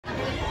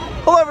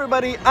Hello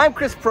everybody, I'm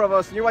Chris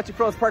Provost and you're watching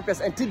Provost Park Pass,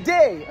 and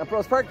today on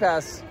Provost Park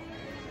Pass,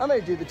 I'm going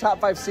to do the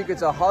top 5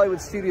 secrets of Hollywood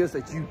studios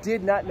that you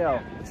did not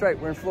know. That's right,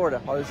 we're in Florida,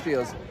 Hollywood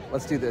Studios.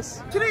 Let's do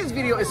this. Today's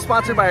video is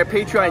sponsored by our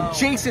Patreon,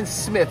 Jason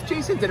Smith.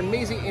 Jason's an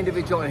amazing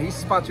individual and he's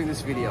sponsoring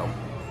this video.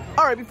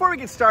 All right, before we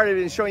get started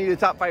in showing you the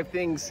top 5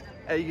 things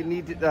you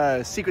need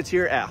secrets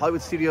here at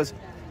Hollywood Studios,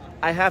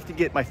 I have to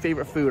get my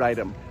favorite food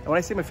item. And when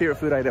I say my favorite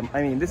food item,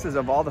 I mean this is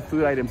of all the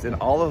food items in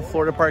all of the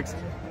Florida parks,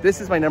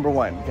 this is my number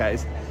one,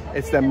 guys.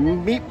 It's the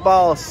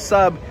meatball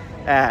sub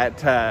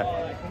at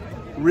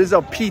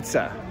Rizzo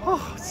Pizza.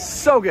 Oh,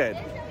 so good.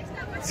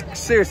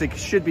 Seriously,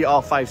 should be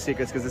all 5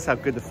 secrets because this is how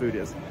good the food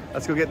is.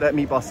 Let's go get that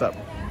meatball sub.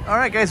 All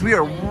right, guys, we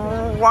are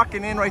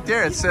walking in right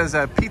there. It says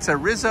Pizza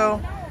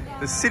Rizzo,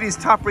 the city's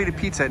top rated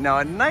pizza. Now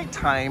at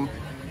nighttime,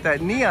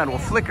 that neon will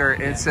flicker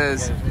and it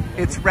says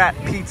it's rat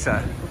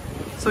pizza.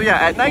 So yeah,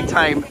 at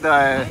nighttime,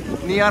 the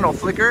neon will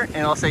flicker and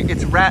I'll say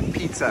it's rat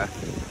pizza.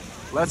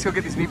 Let's go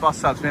get these meatball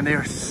subs, man. They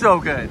are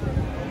so good.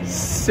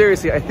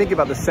 Seriously, I think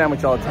about this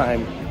sandwich all the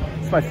time.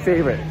 It's my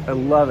favorite. I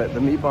love it. The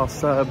meatball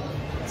sub,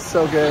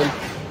 so good.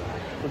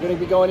 We're gonna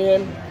be going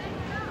in.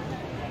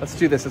 Let's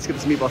do this. Let's get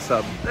this meatball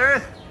sub.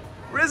 There,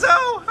 Rizzo,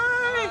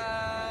 hi.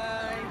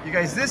 Hi. You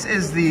guys, this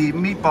is the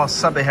meatball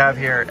sub they have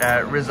here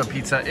at Rizzo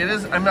Pizza. It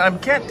is, I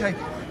can't tell you.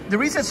 The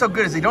reason it's so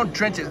good is they don't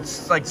drench it.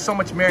 It's like so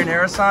much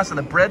marinara sauce and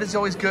the bread is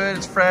always good.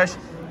 It's fresh.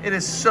 It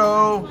is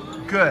so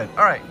good.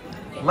 All right,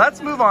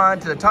 let's move on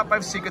to the top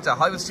 5 secrets at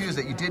Hollywood Studios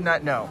that you did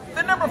not know.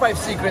 The number 5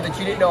 secret that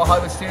you didn't know at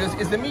Hollywood Studios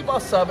is the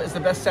meatball sub is the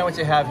best sandwich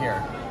they have here.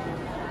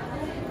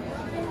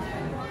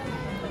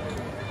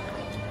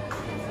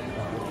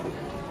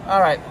 All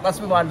right, let's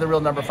move on to the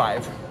real number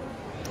 5.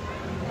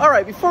 All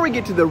right, before we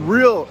get to the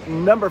real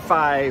number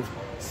 5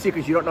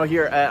 secrets you don't know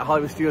here at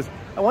Hollywood Studios,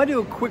 I want to do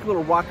a quick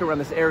little walk around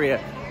this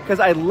area because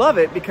I love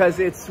it because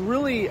it's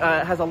really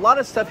has a lot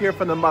of stuff here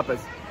from the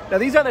Muppets. Now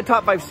these aren't the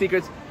top 5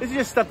 secrets. This is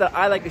just stuff that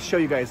I like to show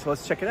you guys, so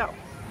let's check it out.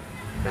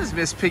 There's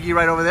Miss Piggy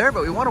right over there,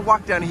 but we want to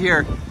walk down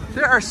here.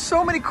 There are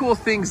so many cool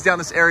things down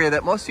this area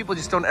that most people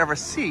just don't ever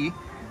see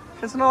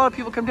because not a lot of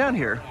people come down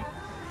here.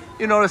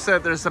 You notice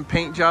that there's some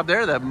paint job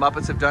there that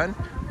Muppets have done.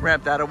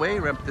 Ramp that away,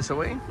 ramp this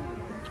away.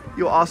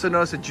 You'll also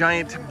notice a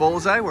giant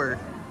bullseye where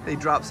they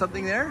drop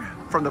something there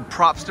from the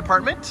props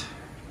department.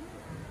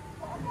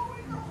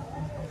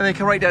 And they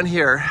come right down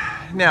here.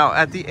 Now,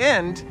 at the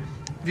end,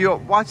 if you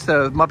watch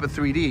the Muppet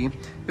 3D,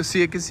 you'll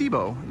see a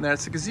gazebo. And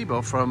that's a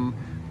gazebo from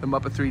the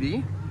Muppet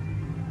 3D.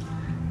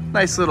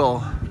 Nice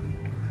little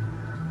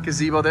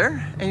gazebo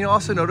there. And you'll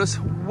also notice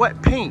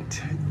wet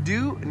paint.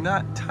 Do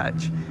not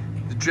touch.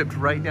 It's dripped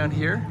right down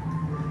here.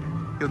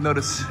 You'll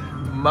notice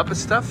Muppet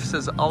stuff,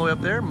 says all the way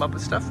up there, Muppet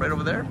stuff right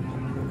over there.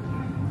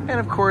 And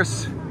of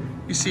course,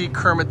 you see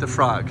Kermit the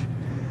Frog.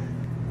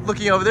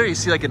 Looking over there, you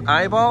see like an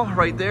eyeball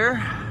right there.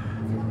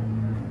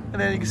 And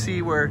then you can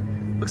see where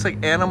it looks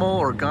like Animal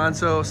or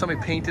Gonzo.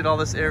 Somebody painted all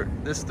this air.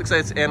 This looks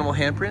like it's animal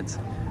handprints.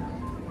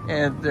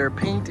 And their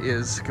paint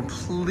is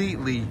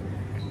completely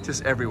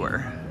just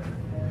everywhere.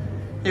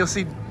 You'll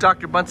see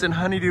Dr. Bunsen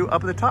Honeydew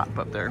up at the top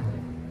up there.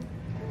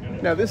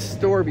 Now this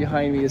store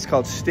behind me is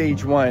called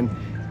Stage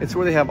 1. It's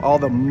where they have all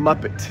the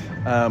Muppet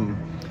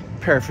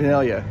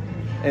paraphernalia.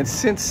 And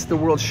since the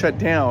world shut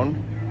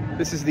down,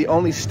 this is the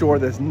only store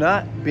that's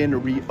not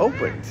been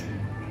reopened.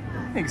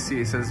 You can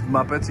see it says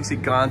Muppets. You see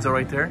Gonzo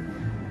right there.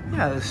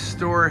 Yeah, the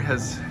store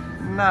has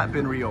not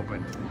been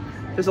reopened.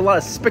 There's a lot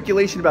of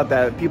speculation about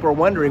that. People are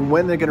wondering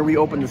when they're going to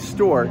reopen the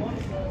store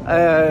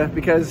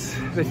because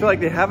they feel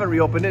like they haven't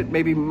reopened it.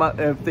 Maybe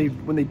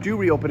when they do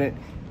reopen it,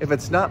 if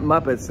it's not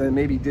Muppets, then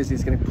maybe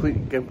Disney's going to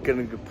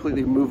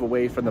completely move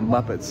away from the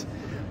Muppets,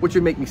 which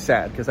would make me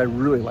sad because I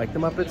really like the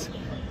Muppets.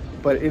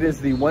 But it is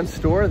the one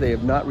store they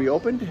have not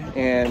reopened,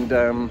 and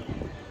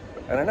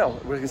I don't know.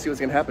 We're gonna see what's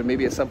gonna happen.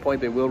 Maybe at some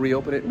point they will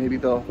reopen it. Maybe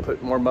they'll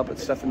put more Muppet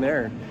stuff in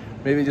there.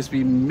 Maybe just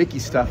be Mickey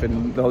stuff,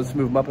 and they'll just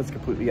move Muppets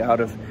completely out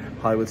of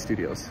Hollywood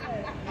Studios.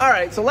 All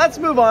right, so let's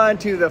move on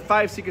to the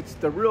 5 secrets,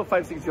 the real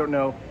 5 secrets you don't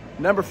know.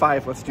 Number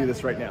 5, let's do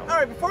this right now. All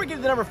right, before we get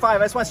to the number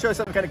 5, I just want to show you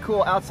something kind of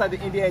cool outside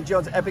the Indiana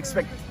Jones Epic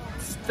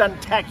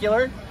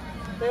Stuntacular.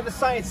 They have a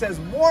sign that says,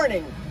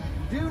 "Warning,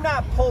 do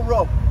not pull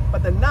rope,"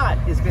 but the knot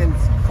has been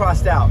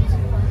crossed out.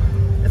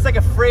 It's like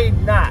a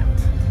frayed knot.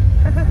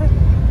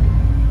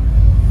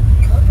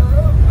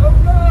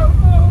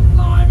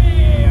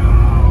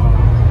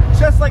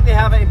 Just like they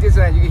have it in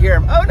Disneyland, you can hear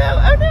them, "Oh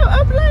no, oh no,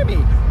 oh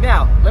blimey."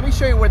 Now, let me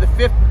show you where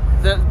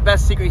the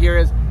best secret here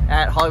is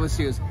at Hollywood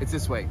Studios. It's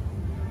this way.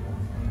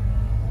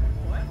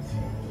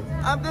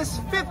 This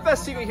 5th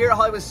best secret here at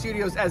Hollywood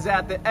Studios is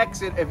at the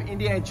exit of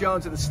Indiana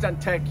Jones and the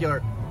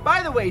Stuntacular.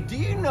 By the way, do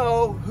you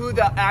know who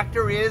the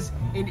actor is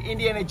in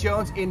Indiana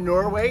Jones in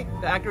Norway?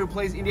 The actor who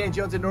plays Indiana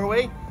Jones in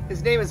Norway?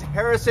 His name is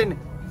Harrison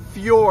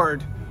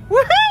Fjord.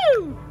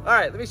 Woohoo! All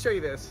right, let me show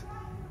you this.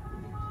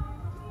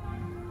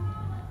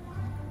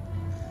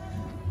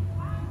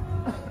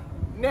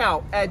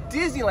 Now, at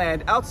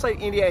Disneyland, outside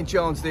Indiana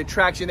Jones, the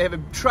attraction, they have a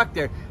truck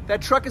there.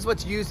 That truck is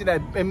what's used in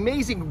that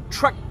amazing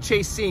truck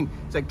chase scene.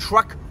 It's like,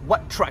 truck,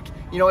 what truck?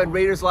 You know, in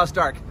Raiders Lost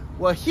Ark.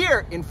 Well,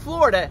 here in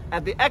Florida,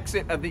 at the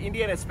exit of the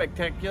Indiana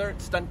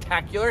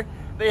Stuntacular,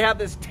 they have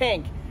this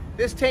tank.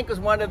 This tank was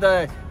one of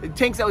the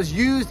tanks that was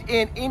used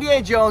in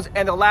Indiana Jones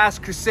and the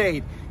Last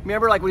Crusade.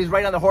 Remember, like when he's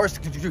riding on the horse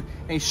and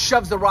he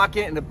shoves the rock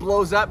in and it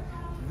blows up?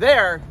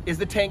 There is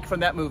the tank from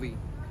that movie.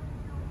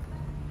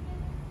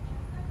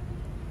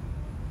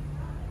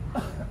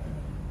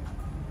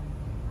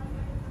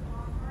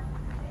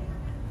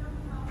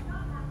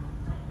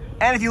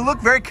 And if you look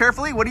very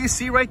carefully, what do you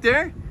see right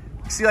there?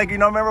 You see, like, you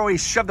know, remember when he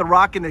shoved the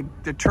rock in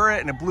the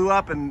turret and it blew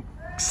up and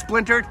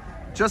splintered?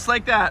 Just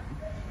like that.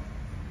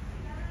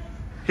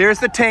 Here's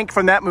the tank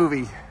from that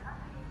movie.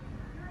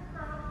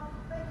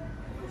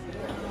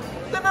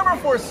 The number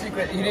 4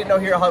 secret you didn't know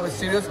here at Hollywood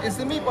Studios is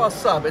the meatball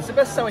sub. It's the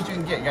best sandwich you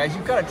can get, guys.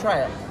 You've got to try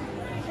it.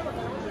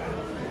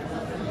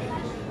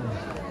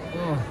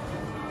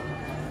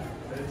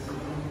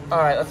 All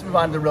right, let's move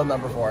on to the real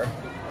number 4.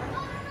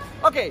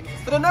 Okay,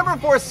 so the number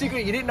 4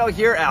 secret you didn't know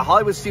here at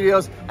Hollywood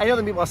Studios. I know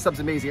the meatball sub's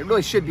amazing. It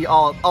really should be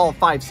all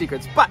 5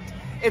 secrets, but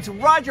it's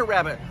Roger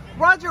Rabbit.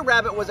 Roger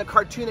Rabbit was a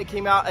cartoon that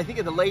came out, I think,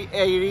 in the late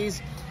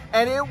 80s.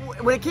 And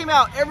when it came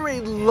out,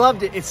 everybody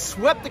loved it. It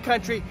swept the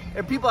country,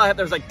 and people out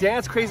there was like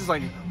dance crazes,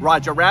 like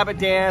Roger Rabbit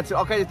dance and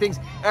all kinds of things.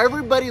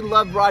 Everybody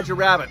loved Roger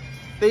Rabbit.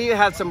 They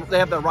have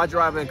the Roger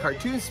Rabbit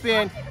cartoon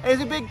spin, and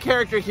he's a big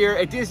character here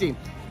at Disney.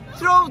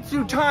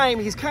 Through time,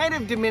 he's kind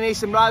of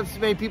diminished, and not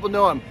many people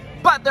know him.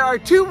 But there are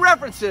 2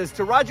 references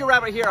to Roger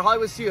Rabbit here at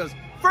Hollywood Studios.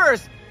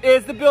 First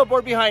is the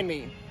billboard behind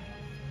me.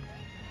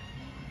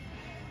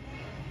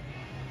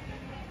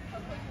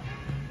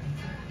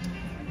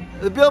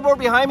 The billboard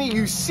behind me,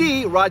 you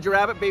see Roger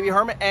Rabbit, Baby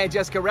Hermit, and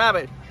Jessica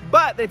Rabbit.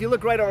 But if you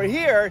look right over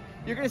here,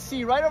 you're gonna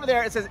see right over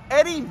there, it says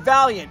Eddie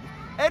Valiant.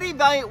 Eddie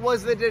Valiant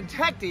was the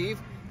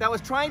detective that was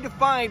trying to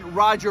find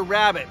Roger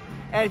Rabbit.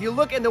 And if you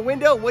look in the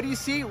window, what do you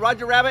see?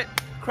 Roger Rabbit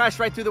crashed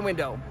right through the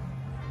window.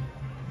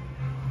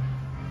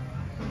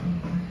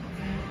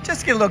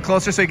 Just get a little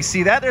closer so you can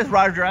see that. There's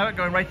Roger Rabbit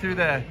going right through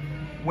the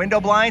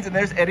window blinds, and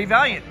there's Eddie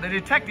Valiant, the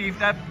detective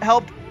that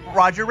helped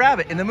Roger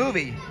Rabbit in the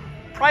movie.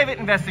 Private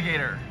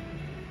investigator.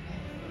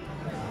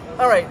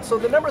 All right, so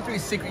the number 3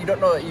 secret you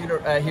don't know that you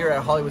here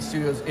at Hollywood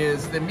Studios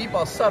is the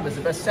meatball sub is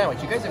the best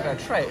sandwich. You guys are gonna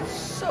try it. It's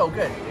so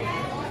good.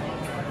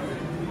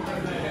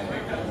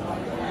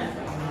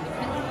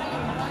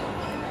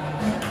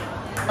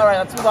 All right,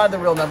 let's move on to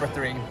the real number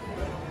 3.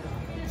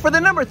 For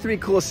the number 3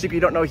 coolest secret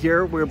you don't know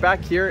here, we're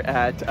back here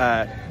at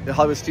the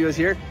Hollywood Studios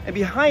here, and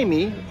behind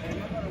me,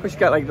 of course, you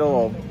got like the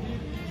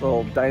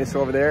little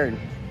dinosaur over there, and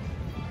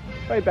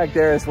right back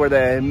there is where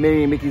the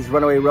Minnie and Mickey's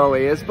Runaway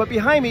Railway is. But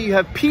behind me, you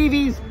have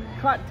Peewee's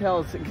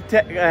cocktails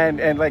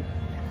and like,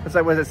 what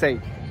does it say?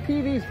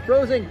 Peewee's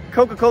frozen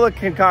Coca-Cola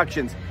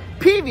concoctions.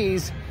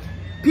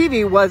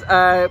 Peewee was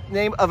a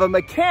name of a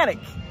mechanic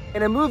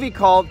in a movie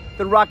called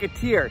The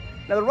Rocketeer.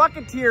 Now, The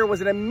Rocketeer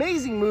was an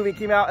amazing movie. It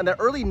came out in the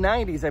early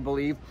 90s, I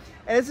believe.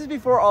 And this is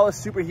before all the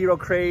superhero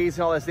craze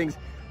and all those things.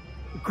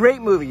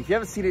 Great movie. If you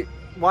haven't seen it,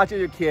 watch it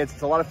with your kids.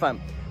 It's a lot of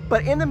fun.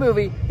 But in the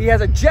movie, he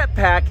has a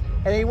jetpack,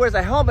 and he wears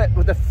a helmet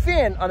with a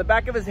fin on the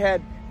back of his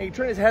head, and he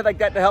turns his head like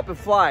that to help him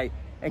fly.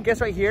 And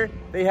guess right here,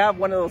 they have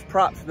one of those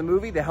props in the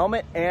movie, the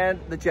helmet and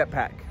the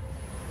jetpack.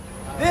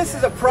 This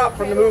is a prop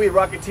from the movie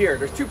Rocketeer.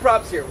 There's 2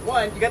 props here.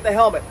 One, you got the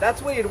helmet.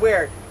 That's what he'd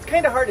wear. It's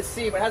kind of hard to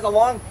see, but it has a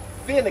long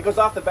fin that goes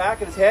off the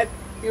back of his head.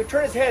 He would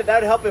turn his head,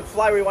 that would help him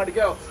fly where he wanted to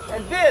go.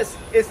 And this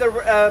is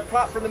the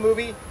prop from the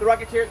movie, The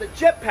Rocketeer, the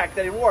jetpack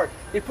that he wore.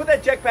 He put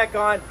that jetpack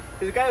on.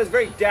 He's a guy who was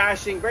very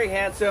dashing, very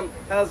handsome,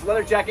 had his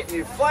leather jacket, and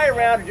he'd fly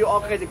around and do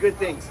all kinds of good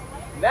things.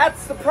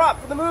 That's the prop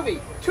from the movie.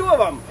 2 of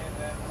them.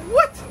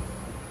 What?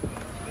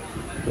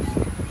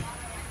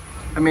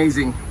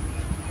 Amazing.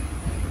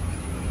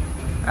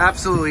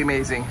 Absolutely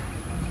amazing.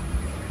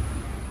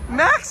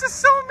 Max is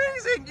so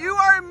amazing. You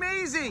are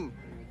amazing.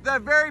 The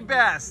very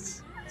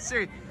best.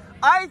 Seriously.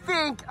 I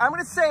think, I'm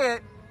going to say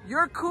it,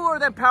 you're cooler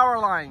than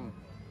Powerline.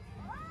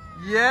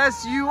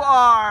 Yes, you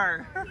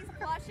are. He's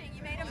blushing.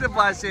 You made him He's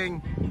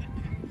blushing.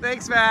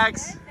 Thanks,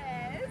 Max.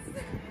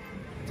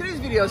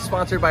 Today's video is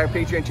sponsored by our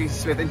Patreon, Jason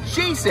Smith. And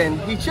Jason,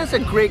 he's just a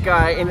great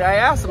guy. And I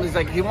asked him, he's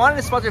like, he wanted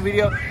to sponsor a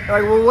video. I'm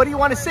like, well, what do you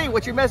want to say?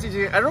 What's your message?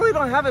 I really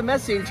don't have a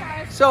message.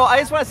 So I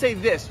just want to say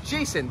this.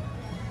 Jason,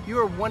 you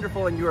are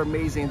wonderful and you are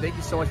amazing. Thank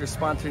you so much for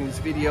sponsoring this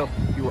video.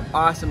 You are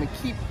awesome and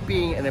keep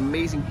being an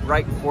amazing,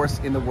 bright force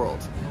in the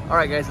world. All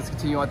right, guys, let's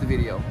continue on with the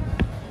video.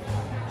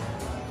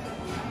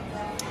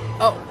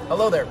 Oh,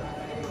 hello there.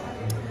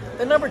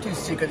 The number 2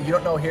 secret you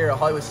don't know here at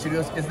Hollywood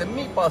Studios is the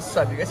meatball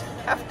sub. You guys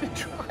have to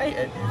try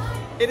it.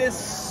 It is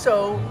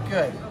so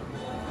good.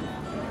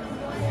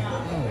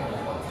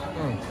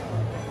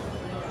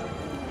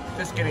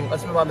 Just kidding.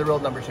 Let's move on to real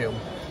number 2.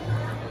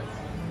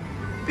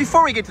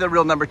 Before we get to the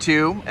real number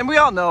 2, and we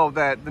all know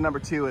that the number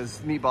 2 is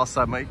meatball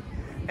sub.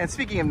 And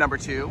speaking of number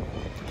 2,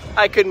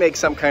 I could make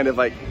some kind of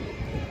like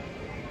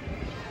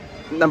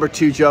number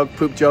 2 joke,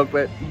 poop joke,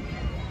 but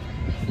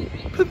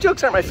poop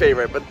jokes aren't my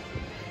favorite, but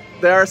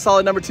they are a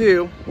solid number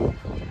 2.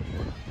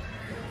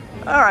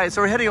 All right,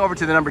 so we're heading over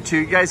to the number 2.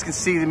 You guys can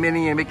see the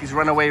Minnie and Mickey's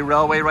Runaway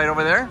Railway right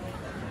over there.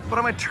 But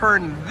I'm gonna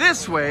turn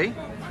this way,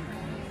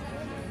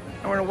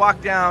 and we're gonna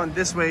walk down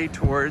this way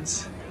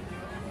towards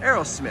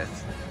Aerosmith,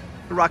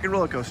 the rock and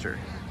roller coaster.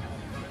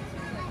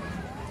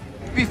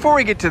 Before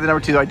we get to the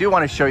number 2, though, I do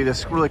want to show you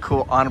this really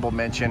cool honorable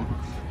mention.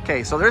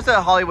 Okay, so there's the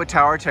Hollywood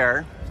Tower of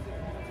Terror.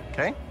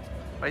 Okay,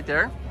 right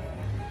there.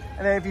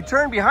 And then if you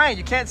turn behind,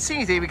 you can't see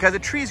anything because the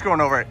tree's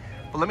growing over it.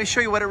 But let me show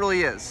you what it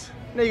really is.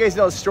 Now you guys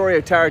know the story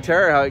of Tower of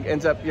Terror, how it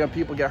ends up, you know,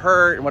 people get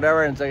hurt and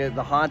whatever, and it's like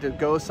the haunted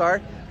ghosts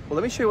are. Well,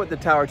 let me show you what the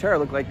Tower of Terror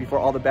looked like before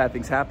all the bad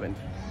things happened.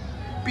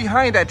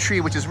 Behind that tree,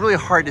 which is really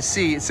hard to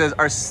see, it says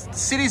our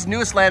city's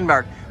newest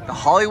landmark, the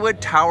Hollywood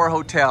Tower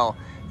Hotel.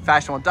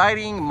 Fashionable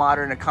dining,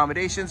 modern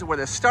accommodations, where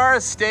the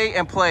stars stay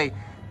and play.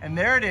 And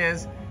there it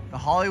is, the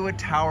Hollywood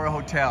Tower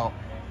Hotel,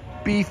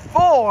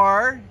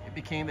 before it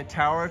became the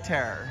Tower of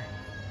Terror.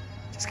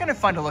 Just kind of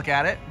fun to look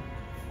at it.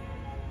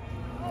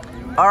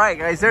 All right,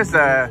 guys, there's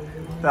the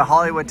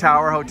Hollywood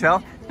Tower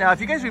Hotel. Now,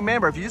 if you guys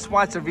remember, if you just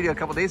watched the video a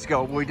couple days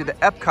ago where we did the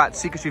Epcot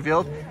Secrets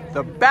Revealed,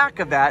 the back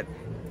of that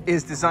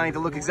is designed to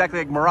look exactly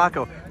like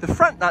Morocco. The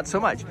front, not so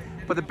much,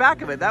 but the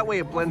back of it, that way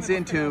it blends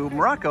into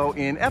Morocco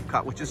in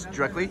Epcot, which is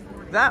directly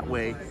that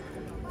way.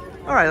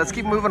 All right, let's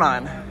keep moving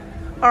on.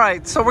 All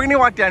right, so we're gonna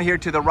walk down here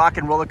to the rock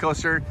and roller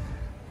coaster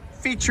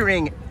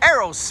featuring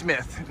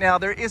Aerosmith. Now,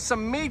 there is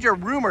some major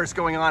rumors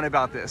going on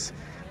about this.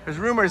 There's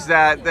rumors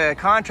that the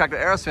contract with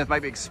Aerosmith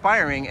might be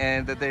expiring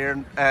and that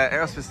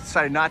Aerosmith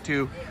decided not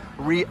to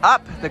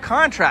re-up the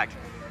contract.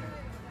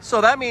 So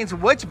that means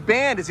which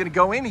band is gonna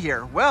go in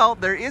here? Well,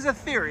 there is a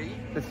theory.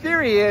 The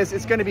theory is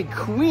it's gonna be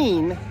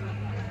Queen.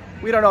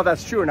 We don't know if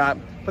that's true or not,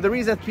 but the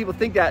reason people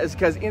think that is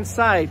because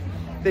inside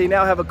they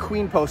now have a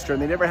Queen poster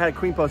and they never had a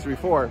Queen poster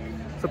before.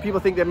 So people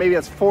think that maybe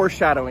that's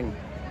foreshadowing.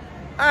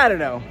 I don't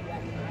know,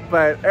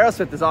 but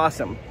Aerosmith is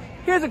awesome.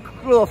 Here's a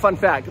little fun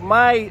fact.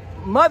 My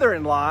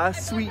mother-in-law,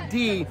 Sweet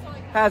D,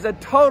 has a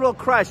total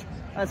crush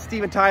on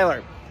Steven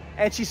Tyler.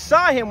 And she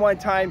saw him one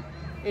time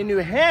in New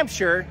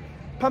Hampshire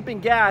pumping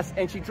gas,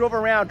 and she drove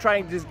around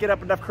trying to just get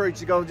up enough courage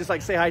to go just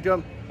like say hi to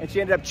him, and she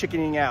ended up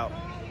chickening out.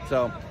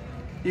 So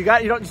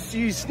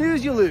you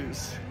snooze, you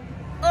lose.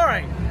 All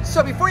right,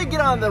 so before you get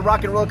on the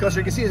rock and roller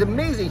coaster, you can see this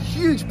amazing,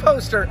 huge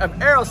poster of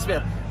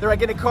Aerosmith. They're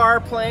like in a car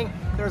playing.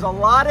 There's a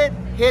lot of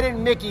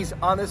hidden Mickeys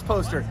on this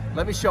poster.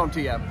 Let me show them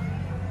to you.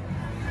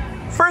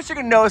 First, you're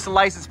gonna notice the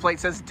license plate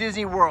says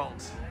Disney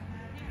World.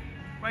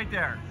 Right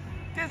there,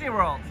 Disney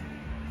World.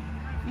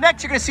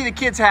 Next, you're gonna see the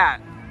kid's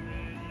hat.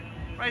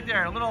 Right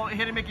there, a little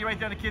hidden Mickey right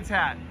there in the kid's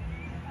hat.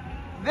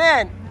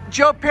 Then,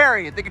 Joe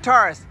Perry, the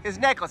guitarist, his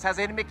necklace has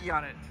a hidden Mickey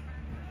on it.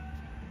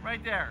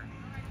 Right there.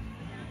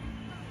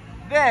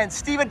 Then,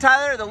 Steven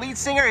Tyler, the lead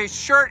singer, his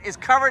shirt is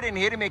covered in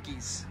hidden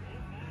Mickeys.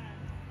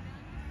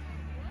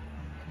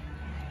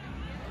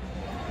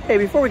 Hey,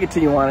 before we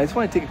continue on, I just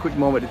want to take a quick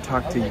moment to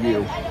talk to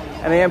you.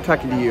 And I am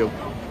talking to you.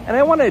 And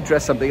I want to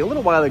address something. A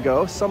little while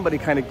ago, somebody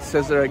kind of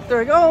says, they're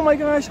like, oh my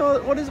gosh,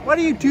 why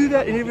do you do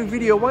that in every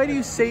video? Why do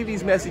you save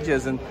these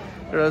messages? And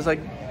I was like,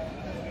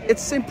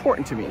 it's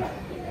important to me.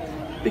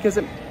 Because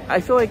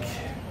I feel like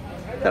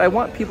that I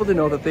want people to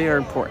know that they are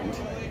important.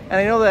 And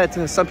I know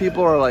that some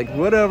people are like,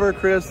 whatever,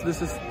 Chris,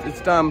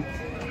 it's dumb.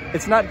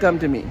 It's not dumb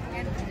to me.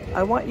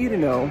 I want you to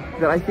know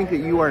that I think that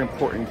you are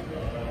important.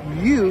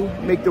 You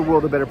make the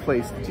world a better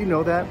place. Did you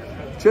know that?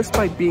 Just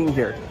by being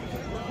here.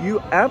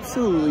 You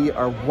absolutely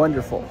are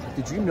wonderful.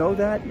 Did you know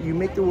that? You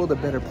make the world a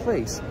better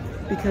place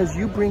because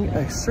you bring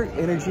a certain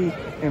energy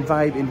and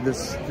vibe into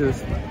this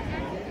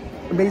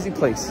amazing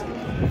place.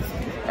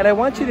 And I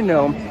want you to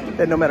know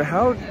that no matter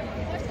how,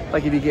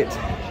 like if you get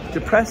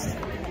depressed,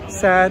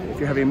 sad, if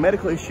you're having a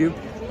medical issue,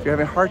 if you're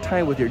having a hard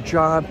time with your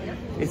job,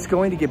 it's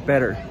going to get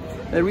better.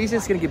 And the reason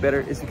it's going to get better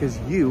is because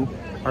you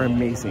are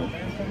amazing.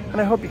 And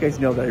I hope you guys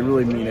know that I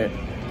really mean it.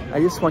 I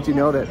just want you to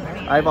know that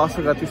I've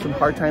also got through some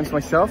hard times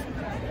myself.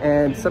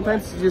 And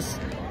sometimes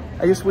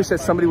I just wish that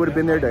somebody would have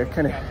been there to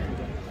kind of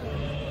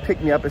pick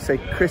me up and say,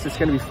 Chris, it's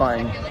going to be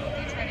fine.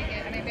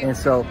 And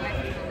so,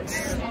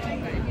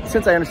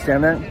 since I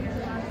understand that,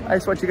 I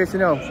just want you guys to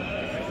know,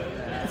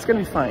 it's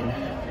going to be fine.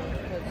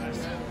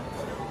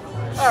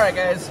 All right,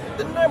 guys,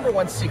 the number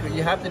one secret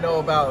you have to know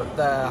about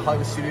the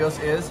Hollywood Studios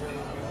is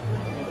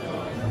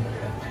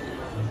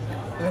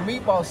the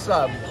meatball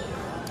sub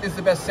is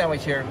the best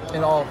sandwich here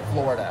in all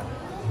Florida.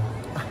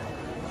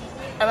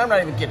 And I'm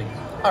not even kidding.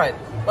 All right,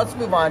 let's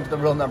move on to the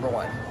real number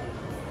one.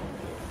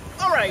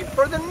 All right,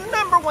 for the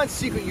number one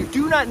secret you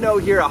do not know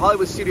here at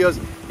Hollywood Studios,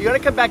 you gotta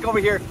come back over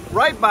here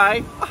right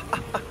by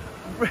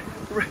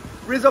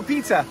Rizzo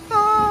Pizza.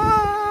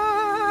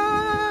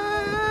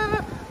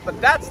 But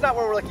that's not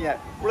what we're looking at.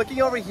 We're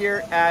looking over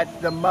here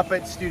at the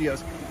Muppet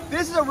Studios.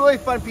 This is a really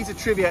fun piece of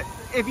trivia.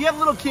 If you have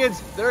little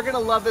kids, they're gonna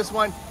love this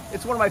one.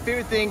 It's one of my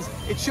favorite things.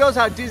 It shows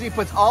how Disney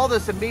puts all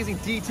this amazing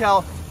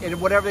detail in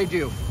whatever they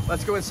do.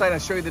 Let's go inside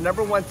and show you the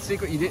number one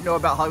secret you didn't know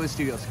about Hollywood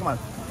Studios. Come on.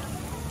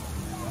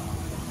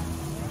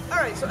 All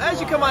right, so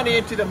as you come on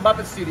into the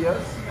Muppet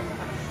Studios,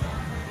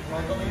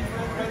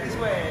 right this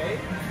way.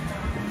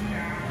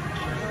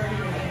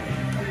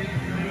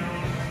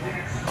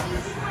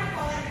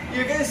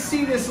 you're gonna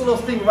see this little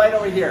thing right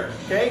over here,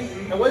 okay?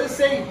 And what does it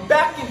say?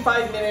 Back in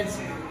 5 minutes,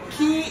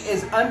 key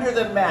is under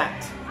the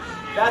mat.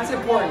 That's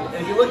important. And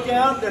if you look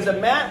down, there's a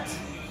mat.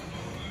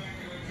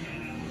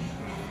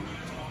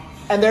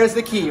 And there's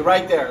the key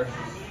right there.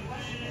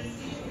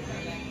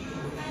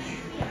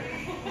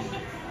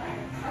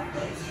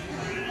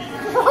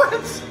 What?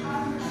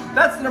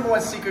 That's the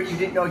 #1 secret you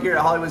didn't know here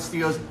at Hollywood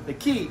Studios. The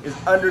key is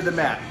under the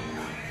mat.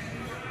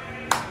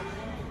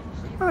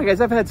 All right,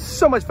 guys, I've had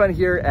so much fun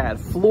here at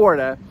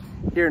Florida,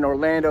 here in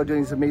Orlando,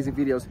 doing these amazing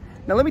videos.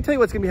 Now, let me tell you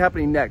what's gonna be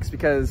happening next,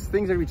 because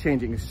things are gonna be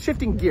changing.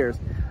 Shifting gears.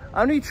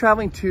 I'm gonna be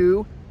traveling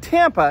to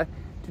Tampa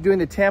to doing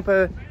the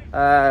Tampa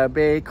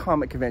Bay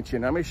Comic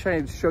Convention. I'm gonna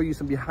try to show you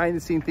some behind the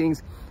scene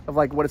things of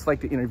like what it's like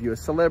to interview a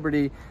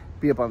celebrity,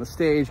 be up on the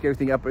stage, get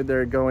everything up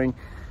there going.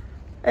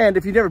 And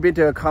if you've never been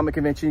to a comic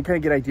convention, you kind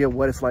of get an idea of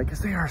what it's like,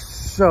 because they are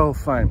so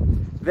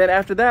fun. Then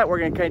after that, we're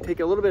gonna kind of take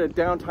a little bit of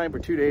downtime for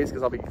 2 days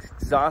because I'll be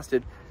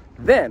exhausted.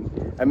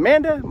 Then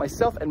Amanda,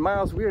 myself, and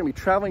Miles, we're gonna be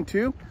traveling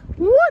to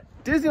what?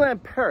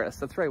 Disneyland Paris.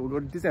 That's right, we'll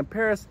go to Disneyland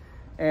Paris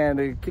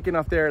and kicking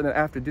off there. And then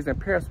after Disneyland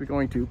Paris, we're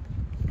going to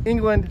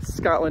England,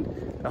 Scotland,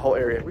 the whole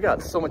area. We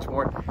got so much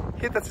more.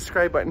 Hit that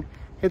subscribe button,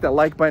 hit that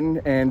like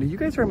button, and you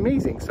guys are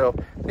amazing. So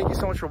thank you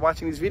so much for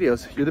watching these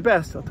videos. You're the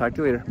best. I'll talk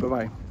to you later.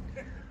 Bye-bye.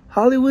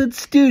 Hollywood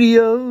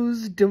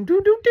Studios,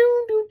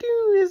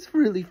 is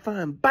really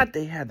fun, but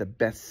they have the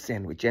best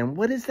sandwich. And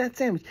what is that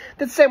sandwich?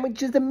 That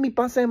sandwich is the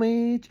meatball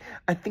sandwich.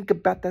 I think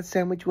about that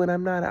sandwich when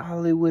I'm not at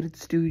Hollywood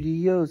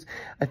Studios.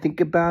 I think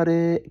about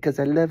it because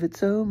I love it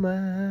so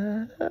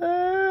much.